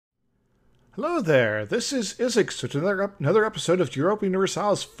Hello there, this is Isix with another episode of Europa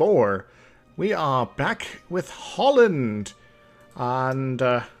Universalis 4. We are back with Holland and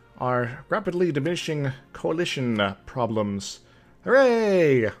our rapidly diminishing coalition problems.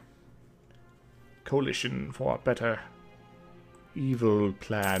 Hooray! Coalition for a better evil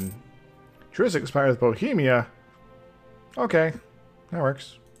plan. Truce expires with Bohemia. Okay, that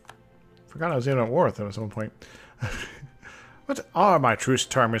works. Forgot I was in a war with them at some point. What are my truce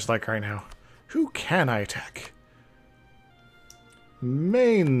terms like right now? Who can I attack?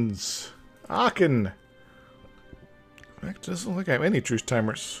 Mainz. Aachen. That doesn't look like I have any truce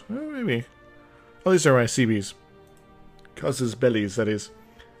timers. Well, maybe. Oh, these are my CBs. Causes bellies, that is.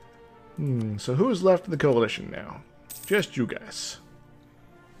 So who's left in the coalition now? Just you guys.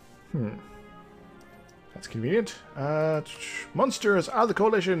 That's convenient. Munster is out of the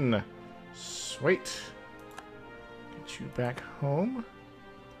coalition. Sweet. Get you back home.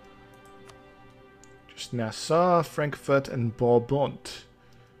 Just Nassau, Frankfurt, and Bourbon.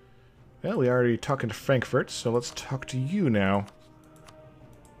 Well, we already talking to Frankfurt, so let's talk to you now.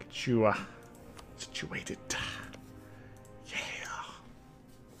 Get you situated. Yeah.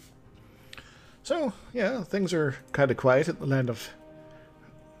 So, yeah, things are kind of quiet at the land of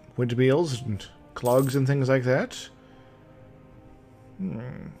windmills and clogs and things like that.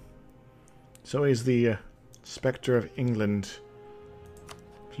 So is the spectre of England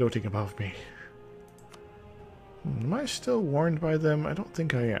floating above me. Am I still warned by them? I don't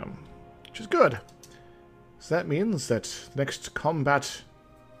think I am. Which is good. So that means that the next combat,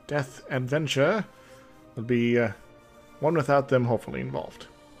 death, adventure will be one without them hopefully involved.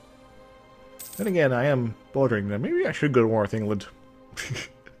 Then again, I am bordering them. Maybe I should go to war with England.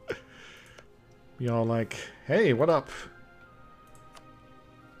 Be all like, hey, what up?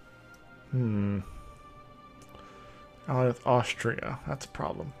 Allied with Austria. That's a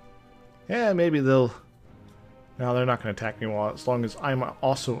problem. Yeah, maybe they'll... No, they're not going to attack me as long as I'm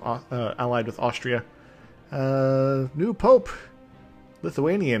also allied with Austria. New Pope.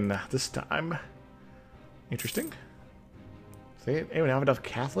 Lithuanian this time. Interesting. Do they even have enough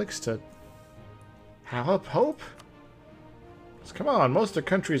Catholics to have a Pope? So come on, most of the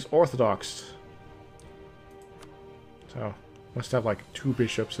country is Orthodox. So, must have like 2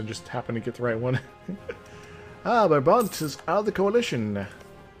 bishops and just happen to get the right one. Brabant is out of the coalition.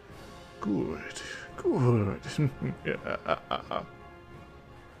 Good. Good.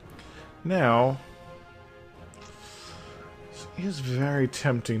 Now, it is very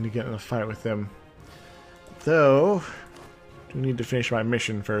tempting to get in a fight with them. Though, I do need to finish my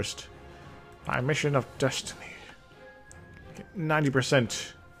mission first. My mission of destiny. Get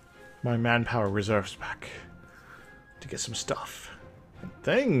 90% my manpower reserves back. To get some stuff. And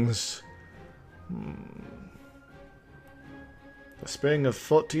things. The spring of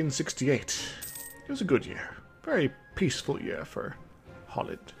 1468. It was a good year. Very peaceful year for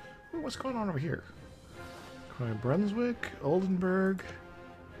Holland. Ooh, what's going on over here? Brunswick, Oldenburg,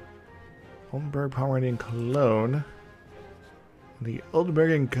 Pomeranian Cologne, and the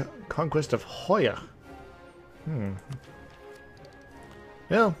Oldenburgian conquest of Hoya.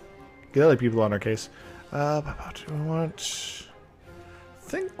 Well, get other people on our case. Do I want... I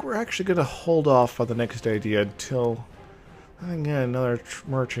think we're actually going to hold off on the next idea until... I think another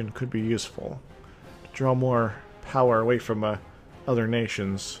merchant could be useful. To draw more power away from other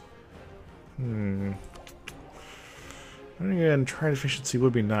nations. Again, trade efficiency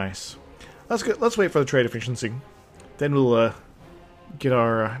would be nice. Let's wait for the trade efficiency. Then we'll get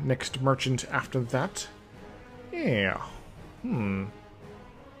our next merchant after that. Yeah.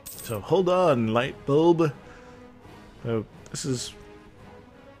 So hold on, light bulb. Oh, this is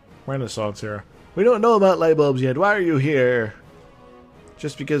Renaissance era. We don't know about light bulbs yet. Why are you here?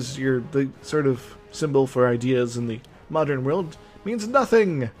 Just because you're the sort of symbol for ideas in the modern world means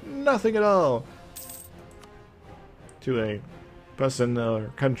nothing. Nothing at all. To a person or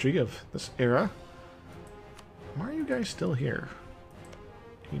country of this era. Why are you guys still here?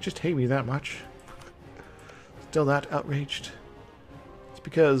 You just hate me that much? Still that outraged? It's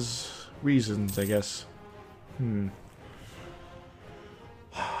because... reasons, I guess.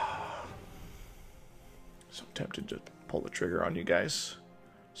 So tempted to pull the trigger on you guys.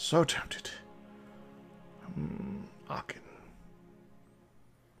 So tempted. Aachen.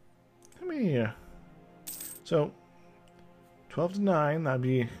 Let me, so, 12 to 9, that'd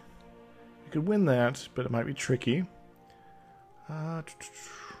be... You could win that, but it might be tricky. Do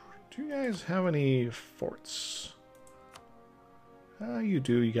you guys have any forts? You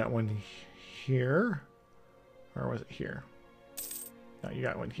do. You got one here. Or was it here? No, you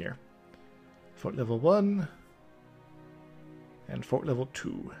got one here. Fort level 1. And fort level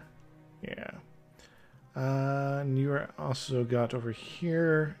 2. Yeah. And you are also got over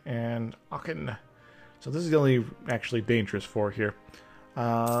here, and Aachen. So this is the only actually dangerous fort here.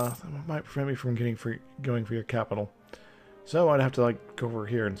 That might prevent me from going for your capital. So I'd have to like go over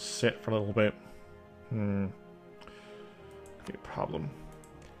here and sit for a little bit. Could be a problem.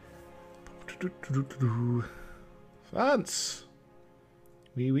 France.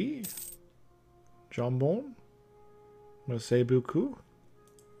 Oui, oui. Jambon. Merci beaucoup.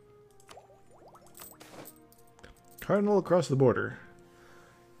 Cardinal across the border.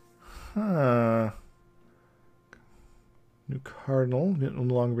 Huh. New cardinal. No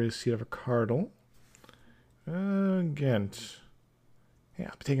longer be a seat of a cardinal. Ghent. Yeah,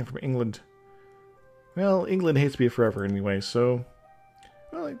 I'll be taken from England. Well, England hates me forever anyway, so...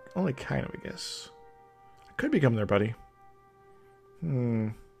 Well, only kind of, I guess. I could become their buddy. I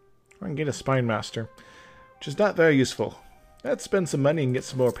can get a spine master. Which is not very useful. Let's spend some money and get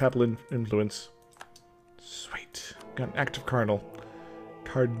some more papal influence. Sweet. Got an active cardinal.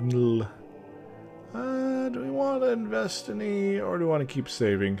 Cardinal. Do we want to invest any, or do we want to keep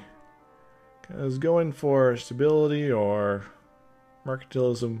saving? Because going for stability or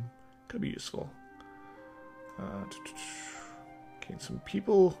mercantilism could be useful. Gain some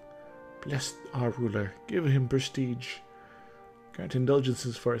people. Bless our ruler. Give him prestige. Grant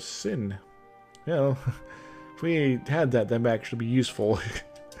indulgences for his sin. Well, if we had that, that might actually be useful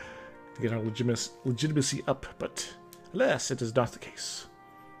to get our legitimacy up, but alas, it is not the case.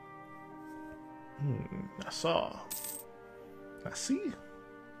 Nassau. Nassi?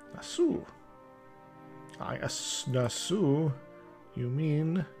 Nassau. Nassau? You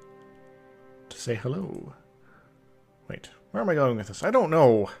mean to say hello? Wait, where am I going with this? I don't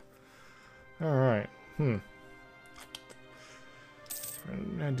know. Alright,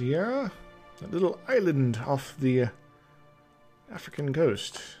 Madeira? That little island off the African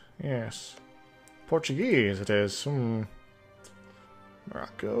coast. Yes. Portuguese it is.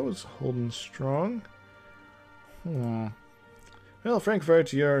 Morocco's holding strong. Well,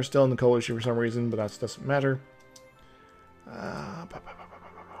 Frankfurt, you're still in the coalition for some reason, but that doesn't matter. I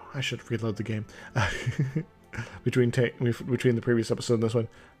should reload the game. between the previous episode and this one.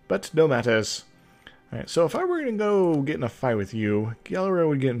 But no matters. Alright, so if I were going to go get in a fight with you, Gelre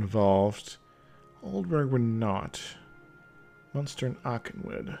would get involved. Oldburg would not. Munster and Aachen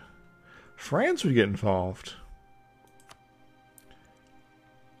would. France would get involved.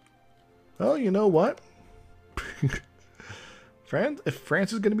 Well, you know what? If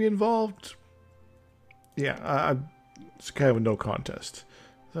France is going to be involved, yeah, it's kind of a no contest.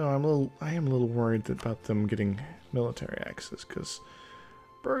 So I am a little worried about them getting military access, because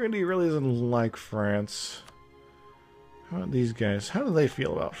Burgundy really doesn't like France. How about these guys? How do they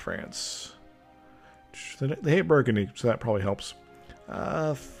feel about France? They hate Burgundy, so that probably helps.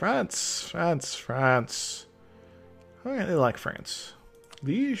 France. Oh yeah, they like France.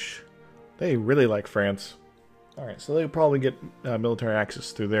 Liege? They really like France. Alright, so they'll probably get military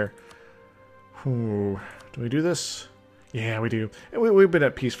access through there. Ooh, do we do this? Yeah, we do. We've been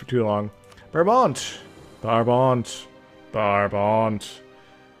at peace for too long. Brabant! Brabant! Brabant!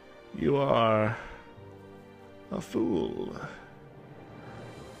 You are a fool.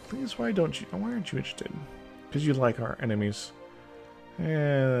 Please, why aren't you interested? Because you like our enemies.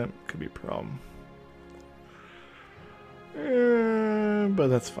 That could be a problem. But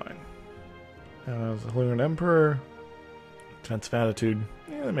that's fine. The Holy Roman Emperor. Defensive attitude.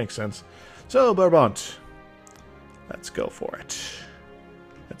 Yeah, that makes sense. So, Brabant. Let's go for it.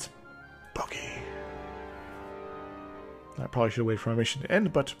 Let's bogey. I probably should wait for my mission to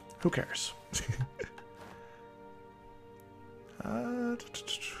end, but who cares?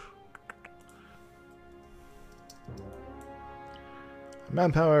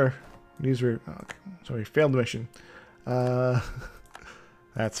 Manpower. These were... Okay, so we failed the mission.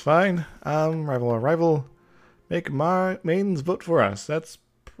 That's fine. Rival. Make maidens vote for us. That's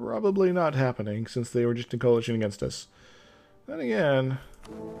probably not happening, since they were just in coalition against us. Then again,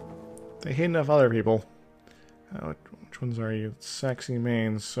 they hate enough other people. Which ones are you? Saxony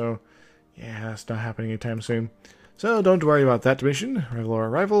Mains, so... Yeah, it's not happening anytime soon. So, don't worry about that mission.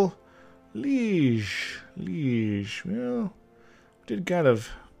 Rival. Liege. Well, we did kind of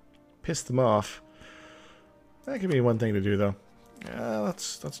piss them off. That could be one thing to do, though. Yeah,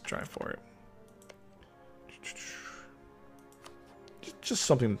 let's try for it. Just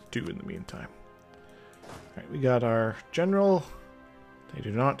something to do in the meantime. Alright, we got our general. They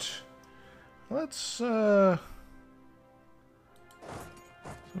do not. Let's, we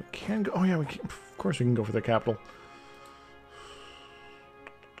can go... Oh, yeah, we can, of course we can go for the capital.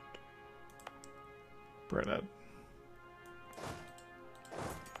 Bernard.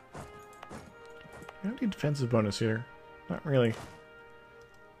 I don't need defensive bonus here. Not really.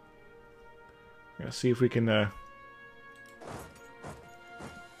 We're gonna see if we can 16th,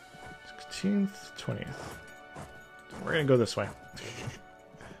 20th. So we're gonna go this way.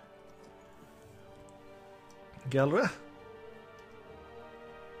 Gelre.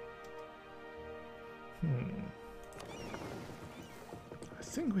 I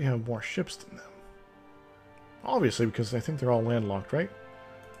think we have more ships than them. Obviously, because I think they're all landlocked, right?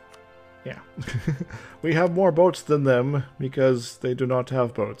 Yeah. We have more boats than them because they do not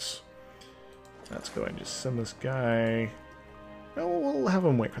have boats. Let's go ahead and just send this guy. No, we'll have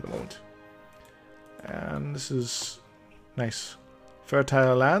him wait for the moment. And this is nice.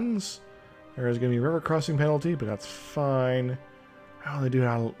 Fertile lands. There is going to be a river crossing penalty, but that's fine. Oh, they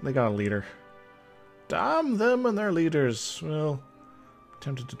got a leader. Damn them and their leaders. Well, I'm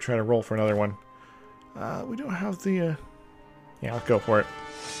tempted to try to roll for another one. We don't have the... Yeah, let's go for it.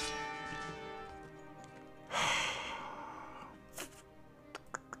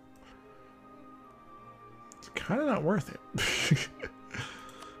 It's kind of not worth it.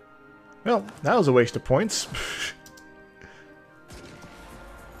 Well, that was a waste of points.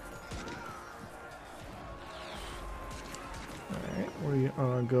 Alright, we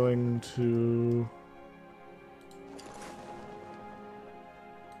are going to...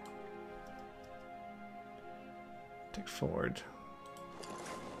 take forward.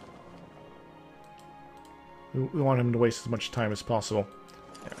 We want him to waste as much time as possible.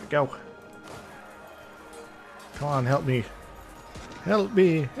 There we go. Come on, help me. Help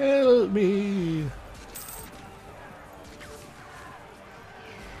me! Help me!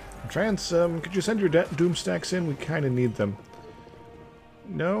 Trance, could you send your doom stacks in? We kind of need them.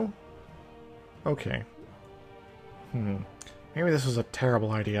 No? Okay. Maybe this was a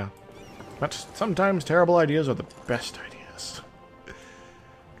terrible idea. But sometimes terrible ideas are the best ideas.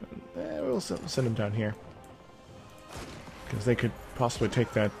 We'll send them down here. Because they could possibly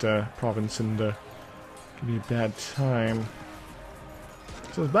take that province and give me a bad time.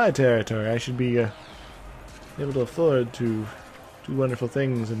 So it's my territory. I should be able to afford to do wonderful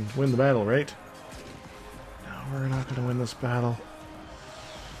things and win the battle, right? No, we're not going to win this battle.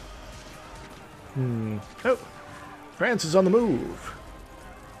 Oh! France is on the move!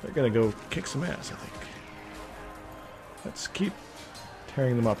 They're going to go kick some ass, I think. Let's keep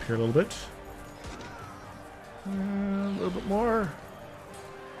tearing them up here a little bit. A little bit more.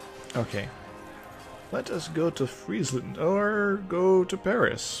 Okay. Let us go to Friesland, or go to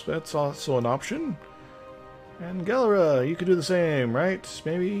Paris. That's also an option. And Gelre, you could do the same, right?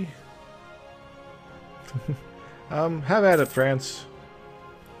 Maybe? Have at it, France.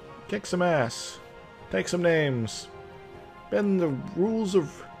 Kick some ass. Take some names. Bend the rules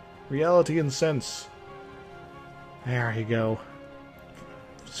of reality and sense. There you go.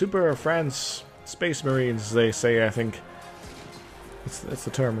 Super France Space Marines, they say, I think. That's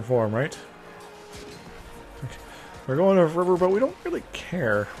the term for them, right? We're going over river, but we don't really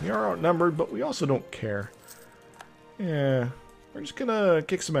care. We are outnumbered, but we also don't care. Yeah, we're just gonna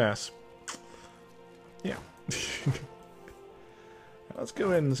kick some ass. Yeah. Let's go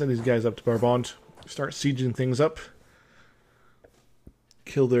ahead and send these guys up to Brabant. Start sieging things up.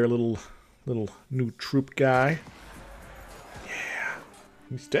 Kill their little new troop guy. Yeah,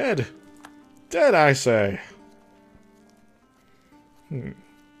 he's dead. Dead, I say. We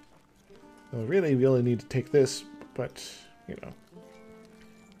really need to take this, but, you know,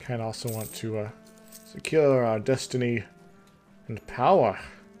 kind of also want to secure our destiny and power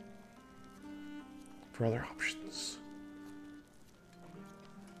for other options.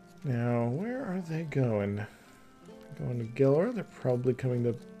 Now, where are they going? Going to Gelre? They're probably coming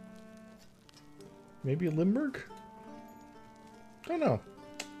to maybe Limburg? Don't know.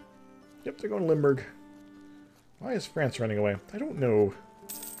 Yep, they're going to Limburg. Why is France running away? I don't know.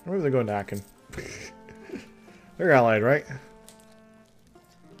 Or maybe they're going to Aachen. They're allied, right?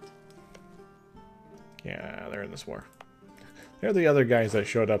 Yeah, they're in this war. They're the other guys that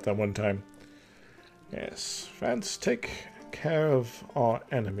showed up that one time. Yes, France, take care of our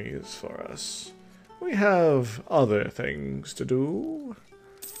enemies for us. We have other things to do.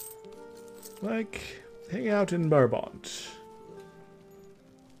 Like hang out in Brabant.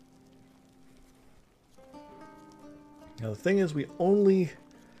 Now the thing is, we only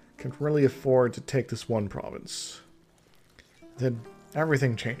can really afford to take this one province. Then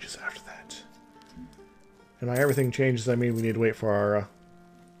everything changes after that. And by everything changes, I mean we need to wait for our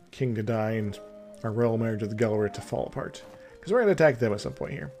king to die and our royal marriage with the Gelre to fall apart. Because we're going to attack them at some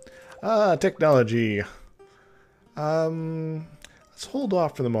point here. Technology. Let's hold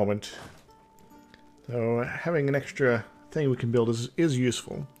off for the moment. So having an extra thing we can build is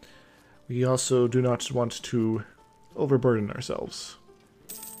useful. we also do not want to overburden ourselves.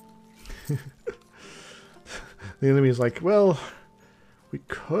 The enemy is like, well, we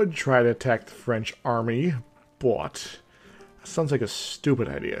could try to attack the French army, but that sounds like a stupid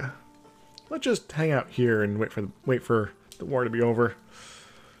idea. Let's just hang out here and wait for the war to be over,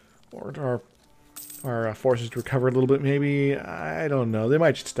 or our forces to recover a little bit. Maybe, I don't know. They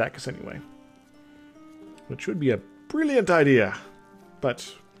might just attack us anyway, which would be a brilliant idea.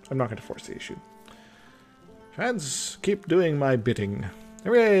 But I'm not going to force the issue. Fans, keep doing my bidding.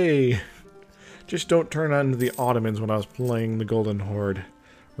 Hooray! Just don't turn on the Ottomans when I was playing the Golden Horde,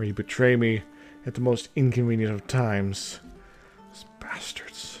 where you betray me at the most inconvenient of times. Those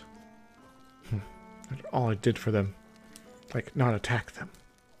bastards. That's all I did for them. Like, not attack them.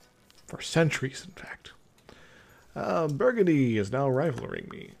 For centuries, in fact. Burgundy is now rivaling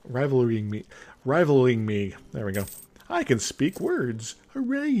me. There we go. I can speak words.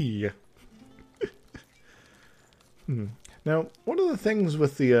 Hooray! Now, one of the things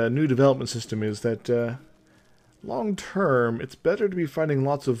with the new development system is that long term, it's better to be fighting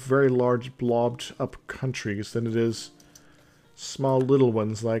lots of very large blobbed up countries than it is small little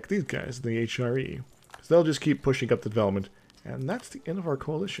ones like these guys, the HRE. Because they'll just keep pushing up the development. And that's the end of our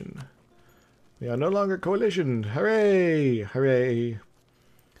coalition. We are no longer coalition. Hooray! Hooray!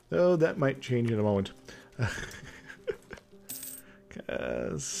 Though that might change in a moment.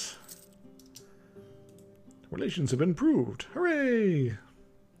 Because relations have improved. Hooray!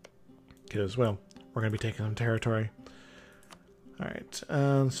 Because, well, we're going to be taking some territory. Alright,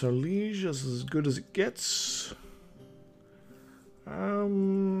 so Liege is as good as it gets.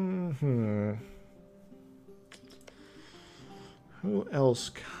 Who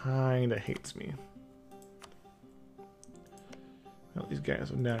else kind of hates me? Well, these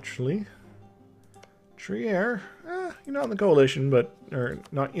guys are naturally. Trier, you're not in the coalition, but or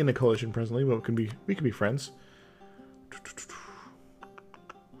not in a coalition presently, but we can be friends.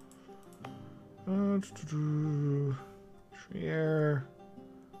 Trier,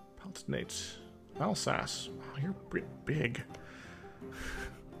 Palatinate, Alsace. Wow, you're pretty big.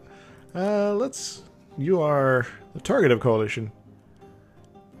 You are the target of coalition.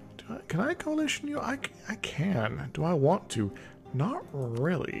 Can I coalition you? I can. Do I want to? Not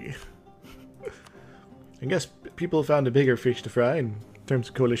really. I guess people found a bigger fish to fry in terms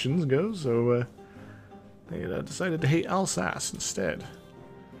of coalitions go, so they decided to hate Alsace instead.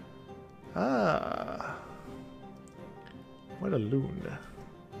 Ah. What a loon. They're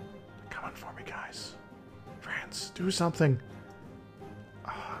coming for me, guys. France, do something.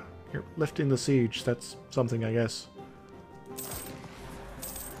 You're lifting the siege. That's something, I guess.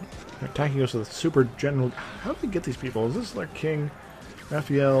 They're attacking us with a super general... How do they get these people? Is this their king?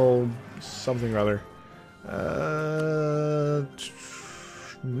 Raphael something or other.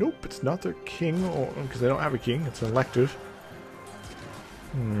 Nope, it's not their king, because they don't have a king. It's an elective.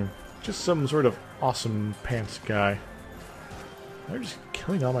 Just some sort of awesome pants guy. They're just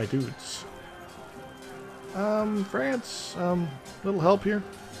killing all my dudes. France, little help here?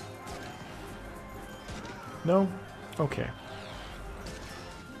 No? Okay.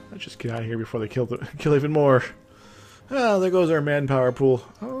 Let's just get out of here before they kill even more. Ah, there goes our manpower pool.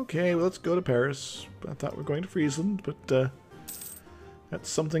 Okay, well, let's go to Paris. I thought we were going to Friesland, but that's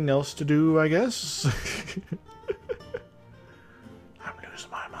something else to do, I guess. I'm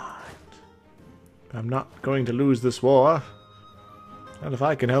losing my mind. I'm not going to lose this war. Not if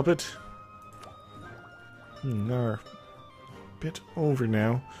I can help it. We're a bit over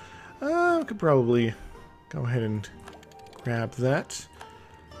now. I could probably go ahead and grab that.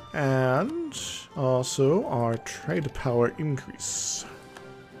 And also our trade power increase.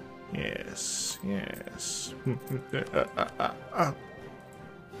 Yes, yes.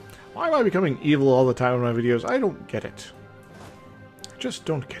 Why am I becoming evil all the time in my videos? I don't get it. I just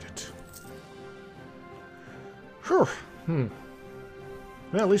don't get it. Sure. Well,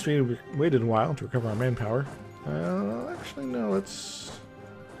 at least we waited a while to recover our manpower. Actually, no, let's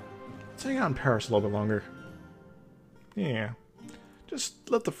hang out in Paris a little bit longer. Yeah. Just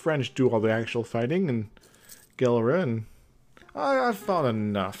let the French do all the actual fighting and Gelre, and I've fought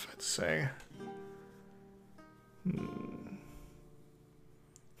enough, I'd say.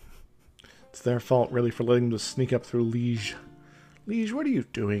 It's their fault, really, for letting them sneak up through Liege. Liege, what are you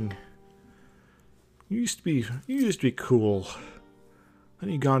doing? You used to be cool. Then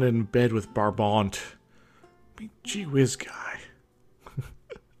you got in bed with Barbant. Gee whiz, guy.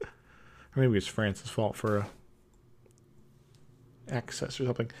 Or maybe it's France's fault for access or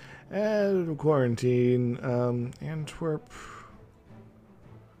something. And quarantine. Antwerp.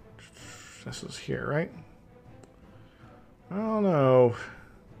 This is here, right? I don't know.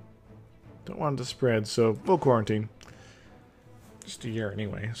 Don't want it to spread, so we'll quarantine. Just a year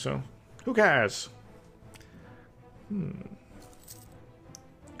anyway, so who cares?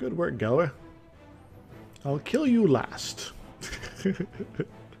 Good work, Gelre. I'll kill you last.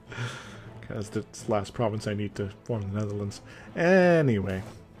 Because it's the last province I need to form the Netherlands. Anyway.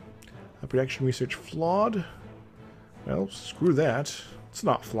 Production research flawed? Well, screw that. It's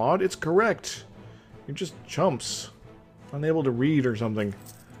not flawed, it's correct. You're just chumps. Unable to read or something.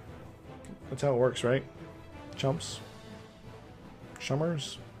 That's how it works, right? Chumps?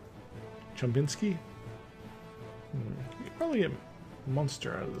 Chummers? Chumpinski? You could probably get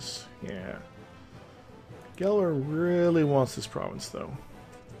Munster out of this. Yeah. Gelre really wants this province, though.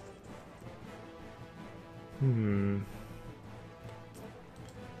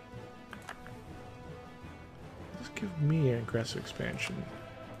 Just give me an aggressive expansion.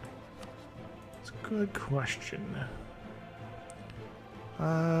 It's a good question.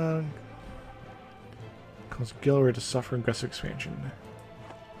 Cause Gelre to suffer aggressive expansion.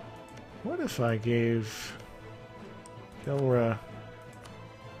 What if I gave Gelre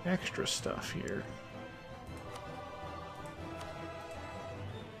extra stuff here?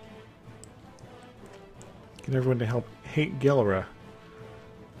 Get everyone to help hate Gelre.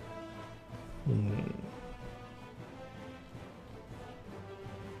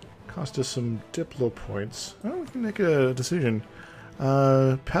 Cost us some Diplo points. Oh, we can make a decision.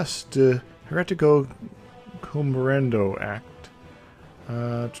 Pass the Heretico Comorendo Act.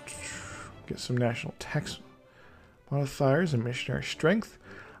 Get some national tax modifiers and missionary strength.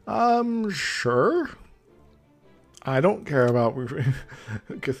 Sure. I don't care about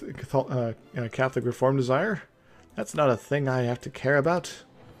Catholic Reform desire. That's not a thing I have to care about.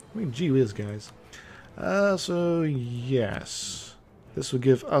 I mean, gee whiz, guys. So, yes. This will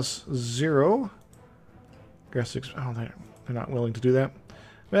give us 0. Aggressive. Oh, they're not willing to do that.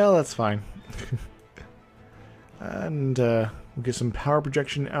 Well, that's fine. And we'll get some power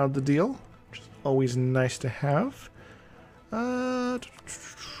projection out of the deal, which is always nice to have.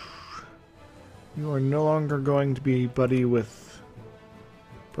 You are no longer going to be buddy with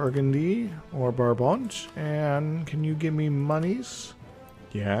Burgundy or Barbont. And can you give me monies?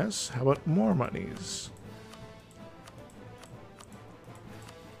 Yes. How about more monies?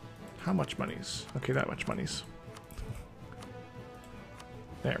 How much monies? Okay, that much monies.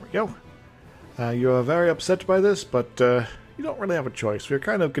 There we go. You are very upset by this, but you don't really have a choice. We're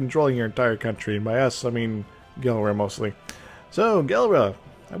kind of controlling your entire country, and by us, I mean Gelre mostly. So, Gelre,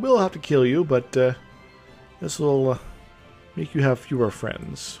 I will have to kill you, but this will make you have fewer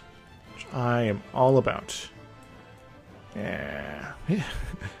friends, which I am all about. Yeah,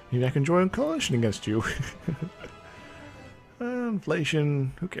 maybe I can join a coalition against you.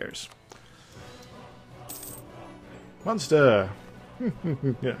 Inflation, who cares? Monster!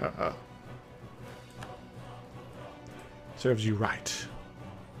 Yeah. Serves you right.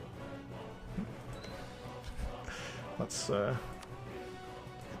 Let's get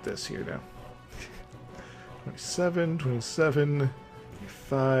this here now. 27, 27,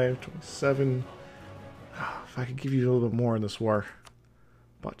 25, 27. If I could give you a little bit more in this war.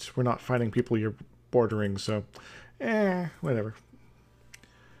 But we're not fighting people you're bordering, so... whatever.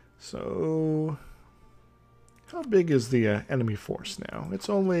 So... how big is the enemy force now? It's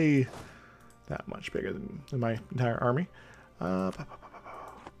only that much bigger than my entire army. So,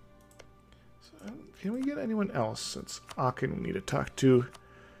 can we get anyone else? Since Aachen we need to talk to.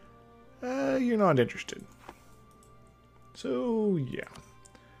 You're not interested. So, yeah.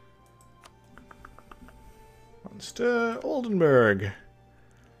 Monster Oldenburg.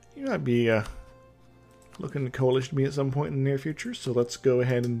 You might be looking to coalition me at some point in the near future, so let's go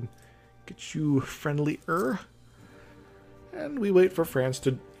ahead and get you friendlier. And we wait for France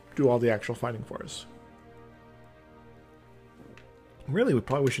to do all the actual fighting for us. Really, we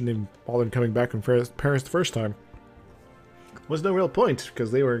probably shouldn't even bother coming back from Paris the first time. Was no real point,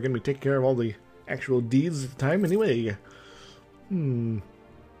 because they were going to be taking care of all the actual deeds at the time anyway. I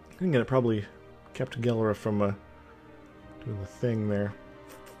think it probably kept Gelre from doing the thing there.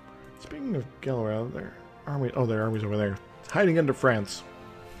 Speaking of Gelre, their army, oh, their army's over there. It's hiding under France.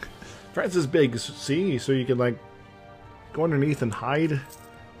 France is big, see? So you can, like, go underneath and hide.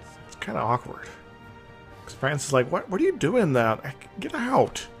 It's kind of awkward. Because France is like, what are you doing that? Get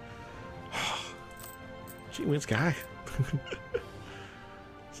out. Gee whiz, guy.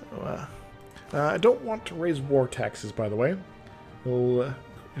 So, I don't want to raise war taxes, by the way. We'll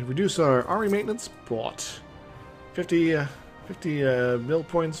reduce our army maintenance, but 50 mil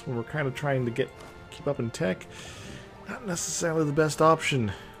points when we're kind of trying to keep up in tech. Not necessarily the best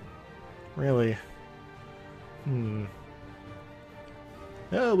option. Really.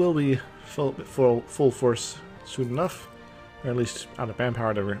 We'll be full force soon enough, or at least out of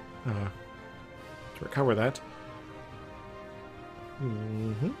manpower to recover that.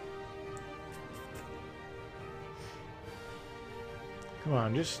 Come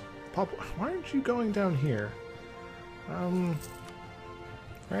on, just pop. Why aren't you going down here?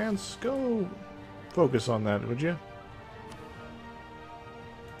 France, go focus on that, would you?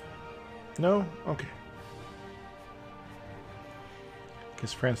 No? Okay.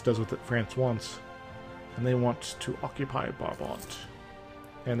 Guess France does what France wants. And they want to occupy Brabant.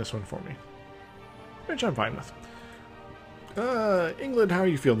 And this one for me. Which I'm fine with. England, how are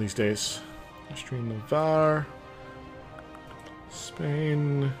you feeling these days? Austrian Navarre.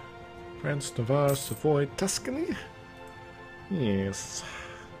 Spain. France, Navarre, Savoy, Tuscany? Yes.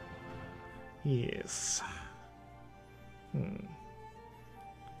 Yes. I mean,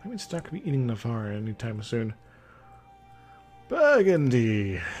 it's not going to be eating Navarre anytime soon.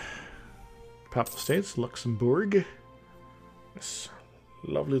 Burgundy. Papal States, Luxembourg. This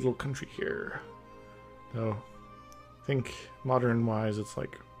lovely little country here. Though, I think modern-wise it's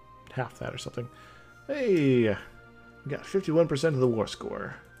like half that or something. Hey! We got 51% of the war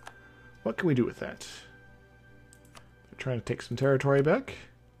score. What can we do with that? They're trying to take some territory back.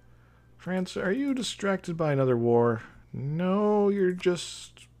 France, are you distracted by another war? No, you're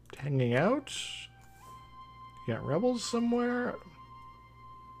just hanging out? You got rebels somewhere?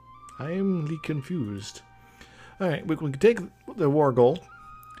 I'm confused. Alright, we can take the war goal.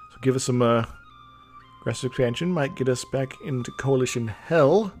 So give us some aggressive expansion. Might get us back into coalition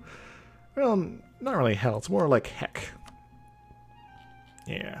hell. Well, not really hell. It's more like heck.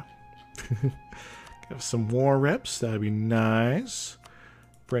 Yeah. Give us some war reps. That'd be nice.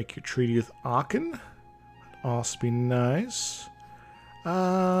 Break your treaty with Aachen. That'd also be nice.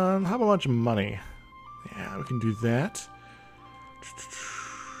 How about a bunch of money? Yeah, we can do that.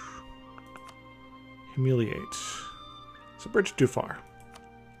 Humiliate. It's a bridge too far.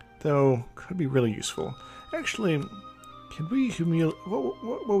 Though, could be really useful. Actually, can we humiliate...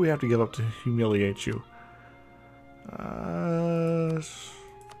 What will we have to give up to humiliate you? A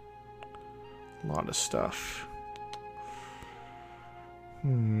lot of stuff.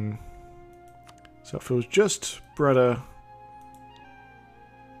 So if it was just Breda...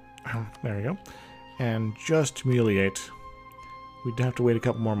 Oh, there you go. And just humiliate, we'd have to wait a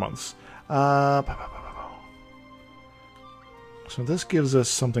couple more months. So this gives us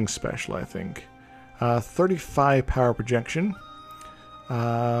something special, I think. 35 power projection.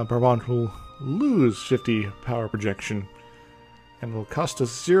 Brabant will lose 50 power projection. And will cost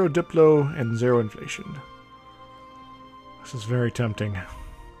us 0 Diplo and 0 inflation. This is very tempting.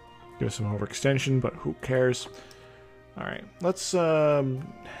 Give us some overextension, but who cares? Alright, let's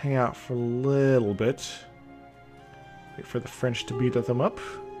hang out for a little bit. Wait for the French to beat them up.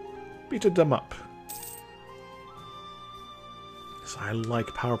 Beat them up. So I like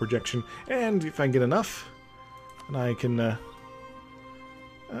power projection, and if I get enough, then I can, no.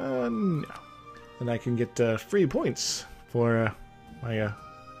 Then I can get free points for my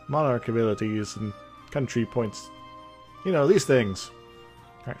monarch abilities and country points. You know, these things.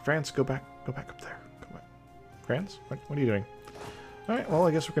 Alright, France, go back up there. Come on. France? What are you doing? Alright, well,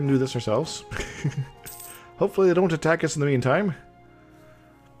 I guess we're going to do this ourselves. Hopefully they don't attack us in the meantime.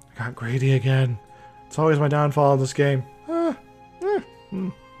 I got greedy again. It's always my downfall in this game.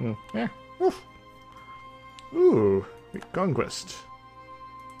 Ooh, Reconquest.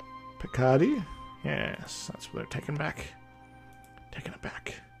 Picardy? Yes, that's what they're taking back. Taking it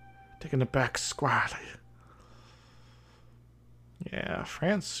back. Taking it back squarely. Yeah,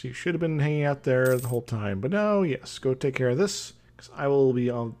 France, you should have been hanging out there the whole time. But no, yes, go take care of this. Because I will be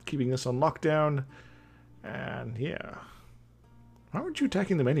keeping this on lockdown. And yeah. Why weren't you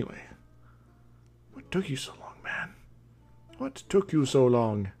attacking them anyway? What took you so long, man? What took you so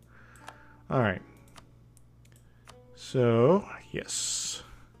long? Alright. So, yes.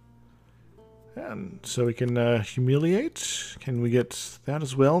 And so we can humiliate. Can we get that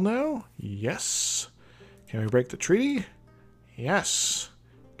as well now? Yes. Can we break the treaty? Yes.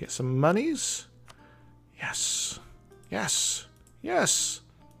 Get some monies? Yes. Yes. Yes.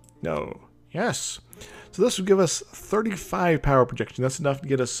 No. Yes. So this would give us 35 power projection. That's enough to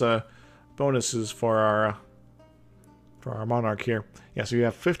get us bonuses for our monarch here. Yeah, so you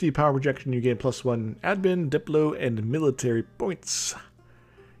have 50 power projection, you gain +1 admin, diplo, and military points.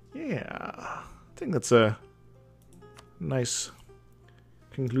 Yeah, I think that's a nice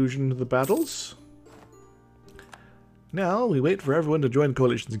conclusion to the battles. Now we wait for everyone to join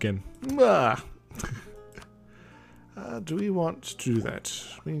coalitions again. Do we want to do that?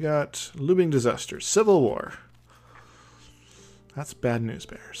 We got looming disaster, civil war. That's bad news,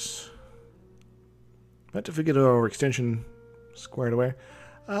 bears. But if we get our extension squared away,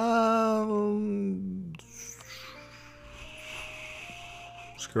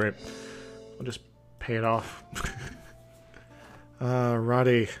 screw it. I'll just pay it off.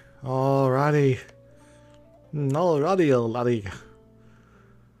 Alrighty. Alrighty. Alrighty.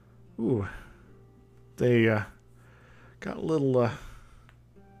 Ooh. They, got a little,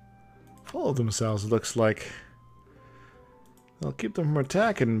 full of themselves, it looks like. They'll keep them from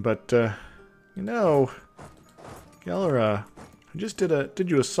attacking, but, you know, Gelre, I just did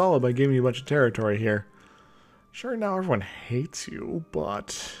you a solid by giving you a bunch of territory here. Sure, now everyone hates you,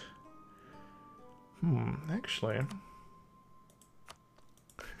 but... actually...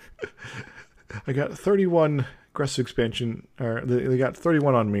 I got 31 aggressive expansion, or they got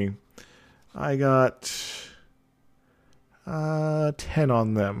 31 on me. I got 10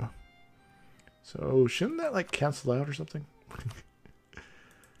 on them. So shouldn't that like cancel out or something?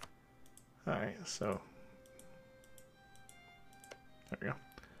 Alright, so there we go.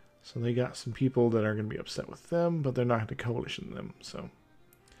 So they got some people that are going to be upset with them, but they're not going to coalition them. So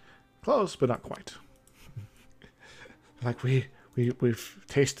close, but not quite. Like we've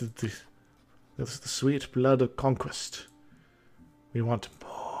tasted the sweet blood of conquest. We want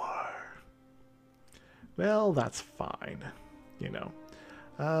more. Well, that's fine. You know.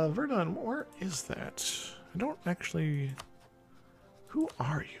 Verdun, where is that? I don't actually... Who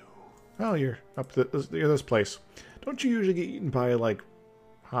are you? Oh, you're up near this place. Don't you usually get eaten by, like,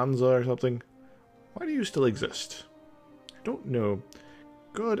 Hansa or something? Why do you still exist? I don't know.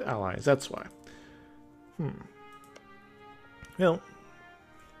 Good allies, that's why. Well...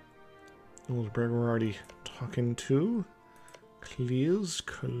 Oldberg we're already talking to. Clears,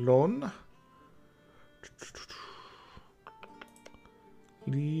 Cologne.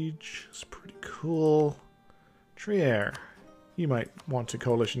 Liege is pretty cool. Trier. You might want to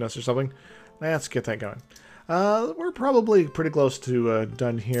coalition us or something. Let's get that going. We're probably pretty close to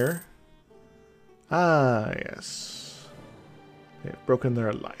done here. Ah, yes. They've broken their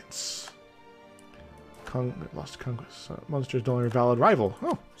alliance. Lost conquest. Monsters no longer valid rival.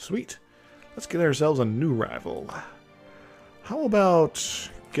 Oh, sweet. Let's get ourselves a new rival. How about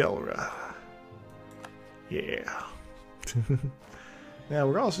Gelre? Yeah. Now,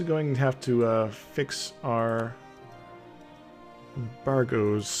 we're also going to have to fix our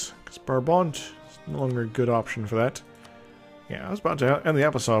embargoes, because Barbont is no longer a good option for that. Yeah, I was about to end the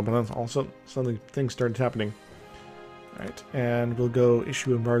episode, but then also suddenly things started happening. Alright, and we'll go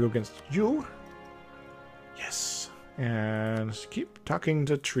issue embargo against you. Yes. And keep talking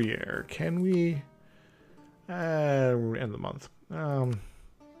to Trier. Can we end the month?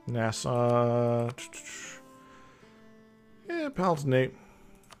 NASA. Yeah, Palatinate.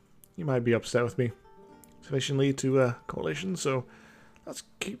 You might be upset with me sufficiently to coalition, so let's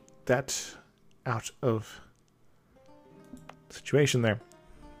keep that out of the situation there.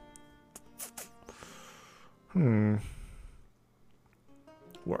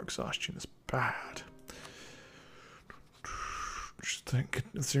 War exhaustion is bad. Just think,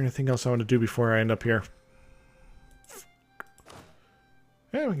 is there anything else I want to do before I end up here?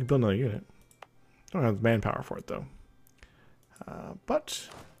 Yeah, we can build another unit. Don't have the manpower for it, though. But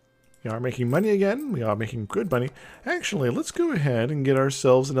we are making money again. We are making good money. Actually, let's go ahead and get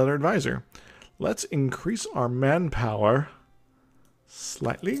ourselves another advisor. Let's increase our manpower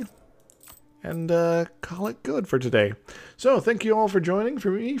slightly and call it good for today. So, thank you all for joining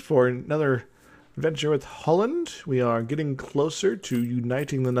me for another adventure with Holland. We are getting closer to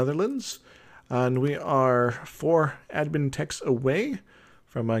uniting the Netherlands, and we are 4 admin techs away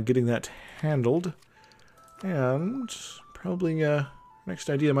from getting that handled. And probably next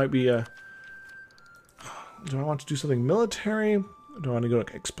idea might be, do I want to do something military? Do I want to go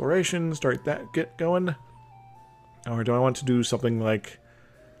to exploration, start that, get going? Or do I want to do something like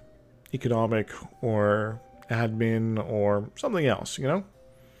economic or admin or something else, you know?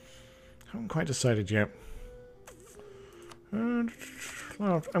 I haven't quite decided yet. Well,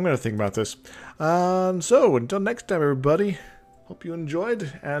 I'm going to think about this. So, until next time, everybody, hope you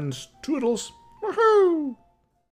enjoyed, and toodles! Woohoo!